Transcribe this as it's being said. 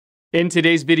In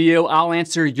today's video, I'll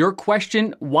answer your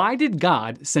question, why did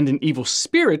God send an evil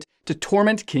spirit to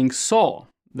torment King Saul?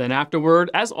 Then afterward,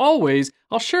 as always,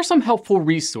 I'll share some helpful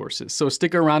resources, so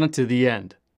stick around until the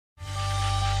end.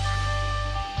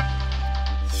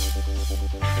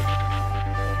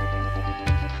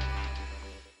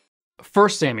 1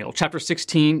 Samuel chapter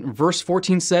 16, verse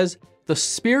 14 says, "The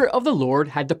Spirit of the Lord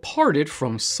had departed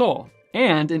from Saul,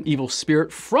 and an evil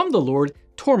spirit from the Lord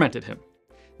tormented him."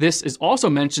 This is also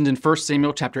mentioned in 1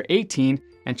 Samuel chapter 18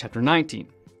 and chapter 19.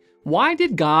 Why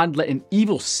did God let an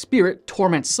evil spirit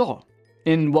torment Saul?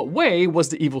 In what way was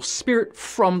the evil spirit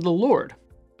from the Lord?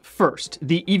 First,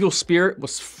 the evil spirit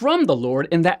was from the Lord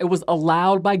in that it was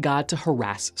allowed by God to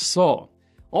harass Saul.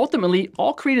 Ultimately,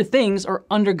 all created things are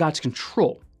under God's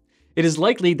control. It is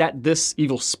likely that this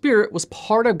evil spirit was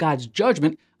part of God's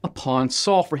judgment upon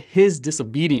Saul for his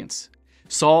disobedience.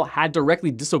 Saul had directly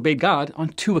disobeyed God on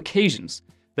 2 occasions.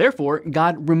 Therefore,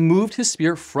 God removed his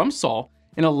spirit from Saul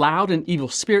and allowed an evil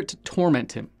spirit to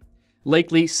torment him.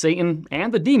 Likely, Satan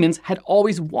and the demons had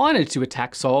always wanted to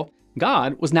attack Saul.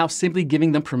 God was now simply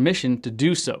giving them permission to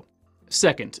do so.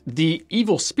 Second, the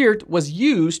evil spirit was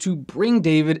used to bring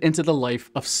David into the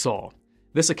life of Saul.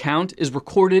 This account is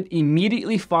recorded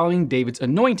immediately following David's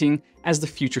anointing as the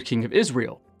future king of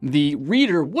Israel. The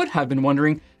reader would have been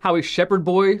wondering how a shepherd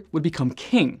boy would become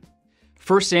king.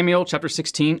 1 Samuel chapter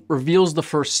 16 reveals the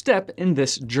first step in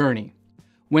this journey.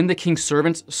 When the king's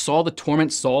servants saw the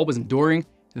torment Saul was enduring,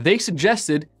 they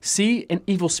suggested, "See, an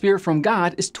evil spirit from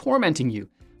God is tormenting you.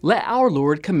 Let our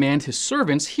Lord command his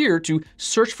servants here to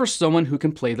search for someone who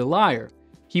can play the lyre.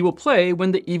 He will play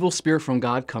when the evil spirit from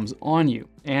God comes on you,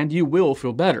 and you will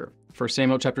feel better." 1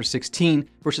 Samuel chapter 16,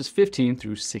 verses 15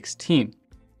 through 16.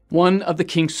 One of the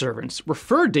king's servants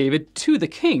referred David to the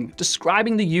king,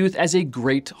 describing the youth as a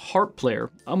great harp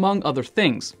player, among other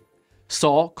things.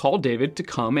 Saul called David to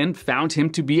come and found him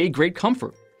to be a great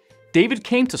comfort. David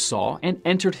came to Saul and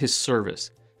entered his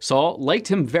service. Saul liked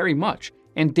him very much,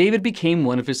 and David became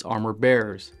one of his armor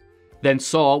bearers. Then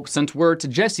Saul sent word to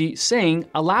Jesse, saying,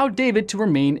 "Allow David to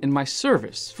remain in my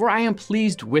service, for I am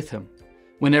pleased with him."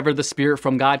 Whenever the spirit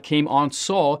from God came on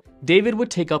Saul, David would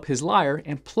take up his lyre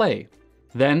and play.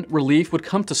 Then relief would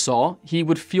come to Saul, he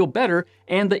would feel better,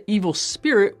 and the evil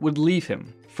spirit would leave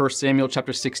him. 1 Samuel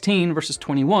chapter 16, verses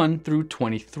 21 through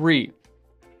 23.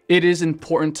 It is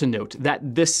important to note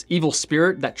that this evil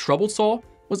spirit that troubled Saul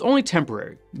was only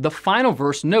temporary. The final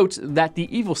verse notes that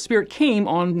the evil spirit came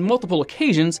on multiple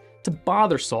occasions to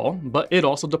bother Saul, but it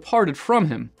also departed from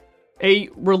him. A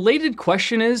related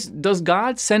question is, does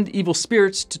God send evil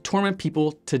spirits to torment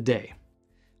people today?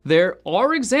 There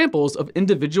are examples of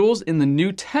individuals in the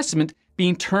New Testament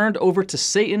being turned over to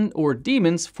Satan or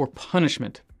demons for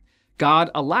punishment. God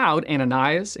allowed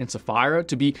Ananias and Sapphira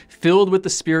to be filled with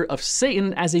the spirit of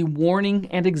Satan as a warning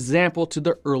and example to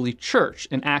the early church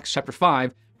in Acts chapter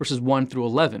 5, verses 1 through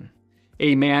 11.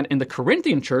 A man in the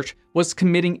Corinthian church was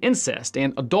committing incest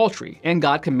and adultery, and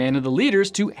God commanded the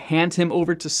leaders to hand him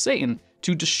over to Satan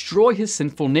to destroy his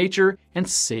sinful nature and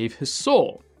save his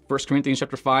soul. 1 Corinthians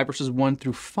chapter 5, verses 1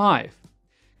 through 5.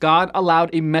 God allowed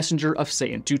a messenger of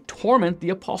Satan to torment the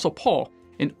Apostle Paul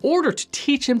in order to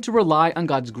teach him to rely on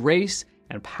God's grace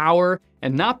and power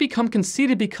and not become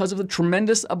conceited because of the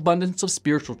tremendous abundance of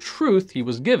spiritual truth he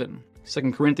was given.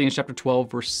 2 Corinthians chapter 12,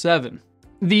 verse 7.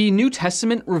 The New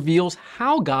Testament reveals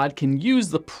how God can use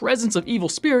the presence of evil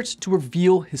spirits to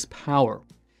reveal his power.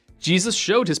 Jesus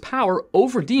showed his power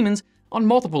over demons on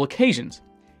multiple occasions.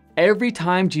 Every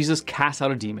time Jesus cast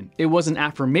out a demon, it was an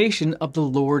affirmation of the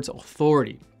Lord's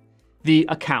authority. The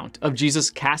account of Jesus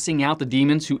casting out the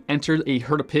demons who entered a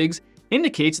herd of pigs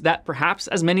indicates that perhaps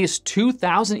as many as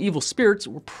 2,000 evil spirits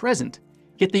were present,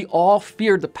 yet they all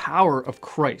feared the power of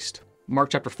Christ.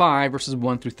 Mark chapter 5, verses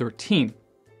 1 through 13.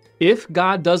 If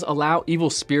God does allow evil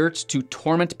spirits to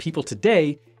torment people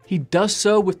today, he does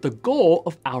so with the goal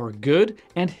of our good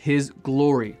and his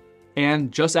glory.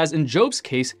 And just as in Job's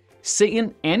case,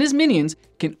 Satan and his minions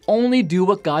can only do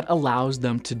what God allows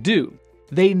them to do.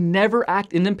 They never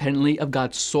act independently of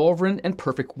God's sovereign and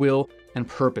perfect will and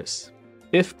purpose.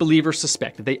 If believers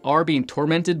suspect that they are being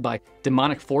tormented by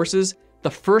demonic forces,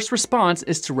 the first response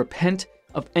is to repent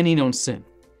of any known sin.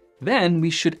 Then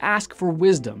we should ask for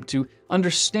wisdom to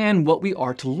understand what we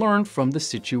are to learn from the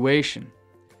situation.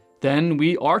 Then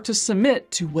we are to submit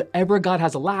to whatever God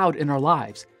has allowed in our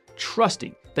lives,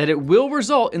 trusting that it will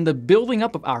result in the building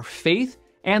up of our faith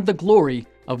and the glory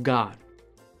of God.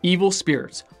 Evil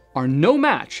spirits are no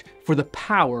match for the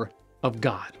power of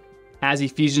God. As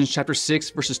Ephesians chapter 6,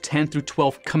 verses 10 through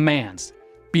 12 commands,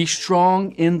 "Be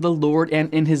strong in the Lord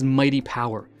and in his mighty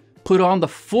power. Put on the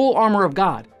full armor of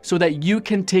God so that you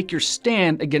can take your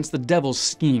stand against the devil's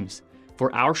schemes.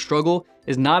 For our struggle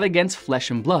is not against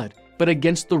flesh and blood, but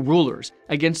against the rulers,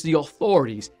 against the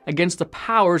authorities, against the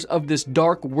powers of this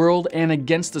dark world, and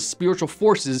against the spiritual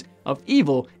forces of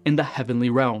evil in the heavenly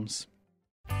realms.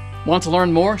 Want to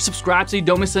learn more? Subscribe so you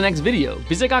don't miss the next video.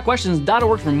 Visit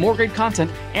GotQuestions.org for more great content,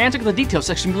 and check out the details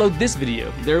section below this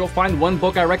video. There you'll find one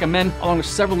book I recommend, along with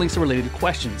several links to related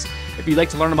questions. If you'd like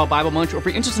to learn about Bible Munch, or if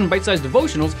you're interested in bite-sized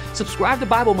devotionals, subscribe to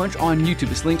Bible Munch on YouTube.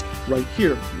 It's linked right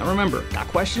here. Now remember, got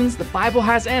questions? The Bible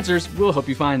has answers. We'll help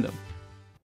you find them.